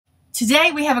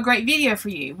Today we have a great video for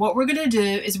you. What we're going to do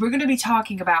is we're going to be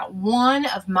talking about one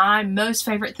of my most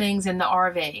favorite things in the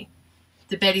RV,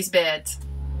 the Beddy's beds.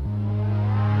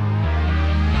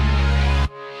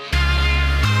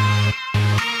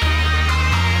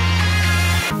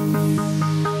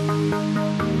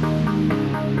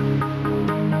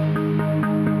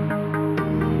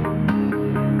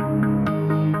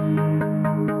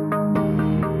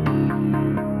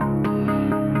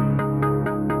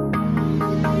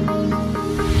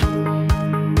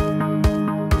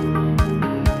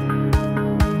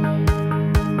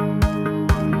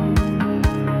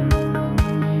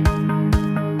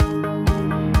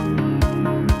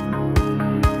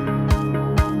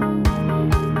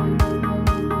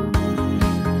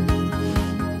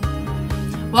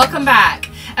 Welcome back.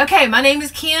 Okay, my name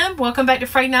is Kim. Welcome back to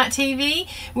Friday Night TV.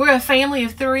 We're a family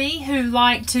of three who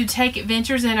like to take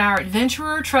adventures in our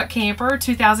Adventurer Truck Camper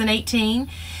 2018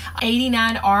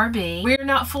 89 RV. We're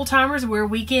not full-timers, we're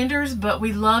weekenders, but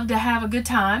we love to have a good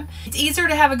time. It's easier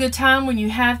to have a good time when you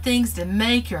have things to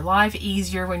make your life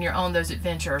easier when you're on those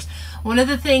adventures. One of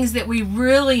the things that we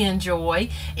really enjoy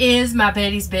is my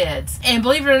Beddy's beds. And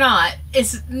believe it or not,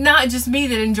 it's not just me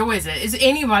that enjoys it. It's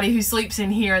anybody who sleeps in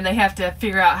here and they have to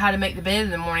figure out how to make the bed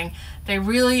in the morning. They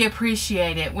really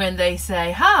appreciate it when they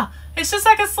say, it's just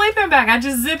like a sleeping bag. I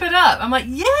just zip it up. I'm like,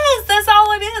 yes, that's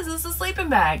all it is. It's a sleeping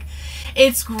bag.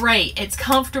 It's great. It's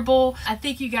comfortable. I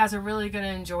think you guys are really going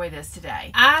to enjoy this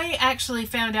today. I actually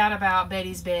found out about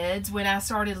Beddy's beds when I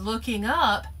started looking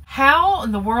up how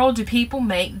in the world do people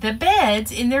make the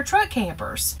beds in their truck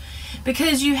campers,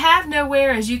 because you have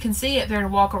nowhere, as you can see up there, to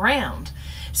walk around.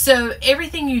 So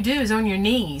everything you do is on your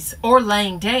knees or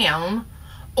laying down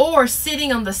or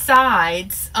sitting on the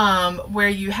sides where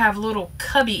you have little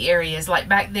cubby areas, like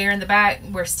back there in the back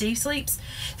where Steve sleeps.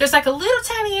 There's like a little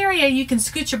tiny area you can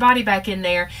scoot your body back in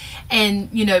there and,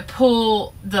 you know,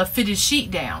 pull the fitted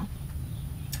sheet down.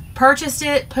 Purchased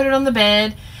it, put it on the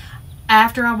bed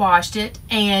after I washed it,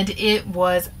 and it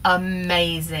was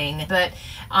amazing. But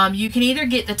you can either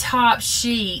get the top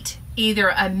sheet,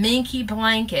 either a minky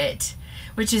blanket,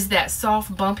 which is that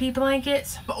soft bumpy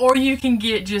blanket, or you can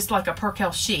get just like a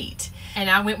Perkel sheet. And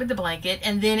I went with the blanket,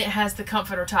 and then it has the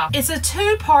comforter top. It's a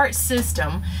two-part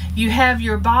system. You have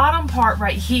your bottom part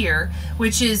right here,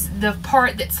 which is the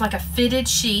part that's like a fitted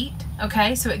sheet,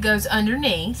 okay, so it goes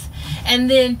underneath. And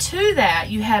then to that,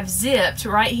 you have zipped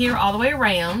right here all the way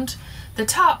around the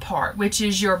top part, which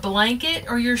is your blanket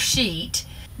or your sheet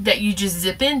that you just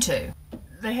zip into.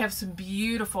 They have some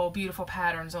beautiful, beautiful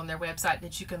patterns on their website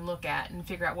that you can look at and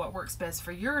figure out what works best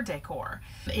for your decor.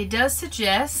 It does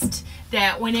suggest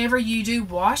that whenever you do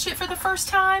wash it for the first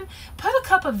time, put a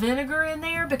cup of vinegar in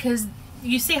there, because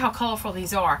you see how colorful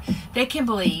these are. They can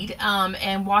bleed,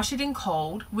 and wash it in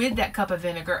cold with that cup of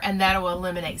vinegar, and that'll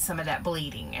eliminate some of that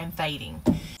bleeding and fading.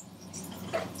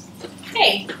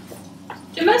 Hey,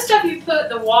 do most of you put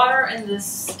the water and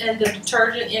the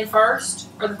detergent in first,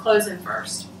 or the clothes in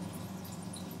first?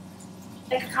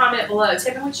 Make a comment below.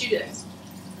 Tell me what you do.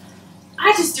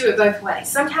 I just do it both ways.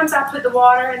 Sometimes I put the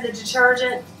water and the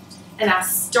detergent and I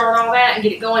start all that and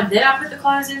get it going. Then I put the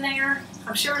clothes in there.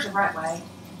 I'm sure it's the right way.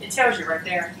 It tells you right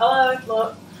there. Hello,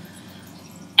 look.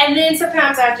 And then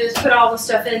sometimes I just put all the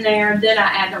stuff in there and then I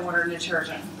add the water and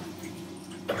detergent.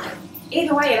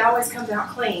 Either way, it always comes out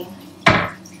clean.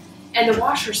 And the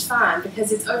washer's fine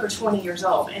because it's over 20 years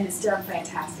old and it's done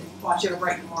fantastic. Watch, it'll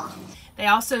break tomorrow. They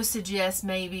also suggest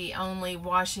maybe only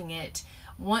washing it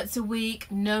once a week,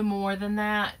 no more than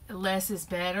that. Less is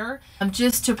better,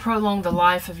 just to prolong the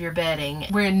life of your bedding.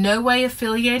 We're in no way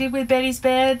affiliated with Beddy's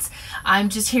Beds. I'm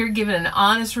just here giving an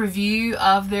honest review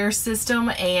of their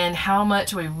system and how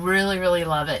much we really, really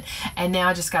love it. And now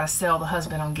I just got to sell the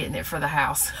husband on getting it for the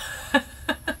house.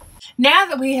 Now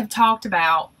that we have talked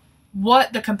about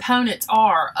what the components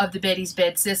are of the Beddy's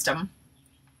Bed system,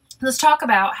 let's talk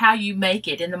about how you make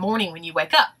it in the morning when you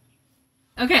wake up.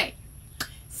 Okay,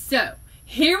 so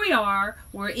here we are.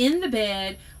 We're in the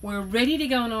bed. We're ready to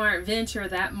go on our adventure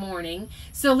that morning.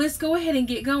 So let's go ahead and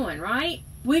get going, right?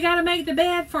 We got to make the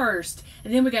bed first,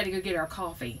 and then we got to go get our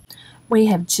coffee. We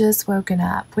have just woken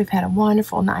up. We've had a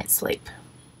wonderful night's sleep.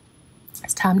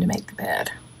 It's time to make the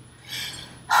bed.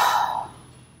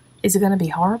 Is it going to be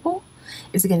horrible?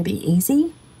 Is it going to be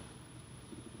easy?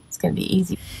 Going to be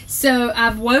easy. So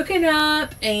I've woken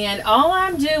up and all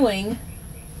I'm doing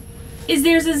is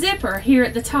there's a zipper here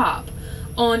at the top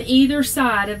on either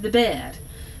side of the bed.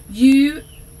 You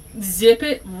zip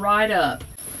it right up.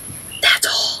 That's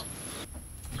all.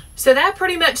 So that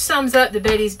pretty much sums up the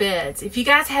Beddy's Beds. If you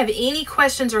guys have any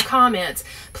questions or comments,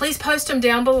 please post them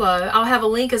down below. I'll have a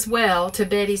link as well to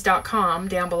beddys.com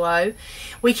down below.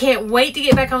 We can't wait to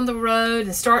get back on the road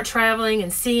and start traveling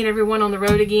and seeing everyone on the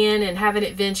road again and having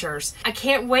adventures. I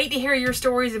can't wait to hear your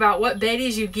stories about what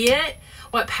beddys you get,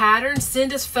 what patterns.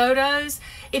 Send us photos.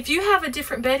 If you have a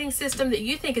different bedding system that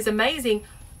you think is amazing,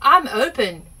 I'm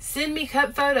open. Send me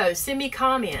photos, send me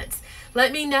comments.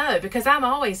 Let me know, because I'm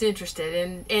always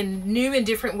interested in new and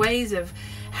different ways of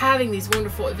having these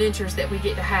wonderful adventures that we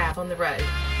get to have on the road.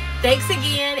 Thanks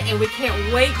again, and we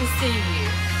can't wait to see you.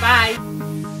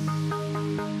 Bye.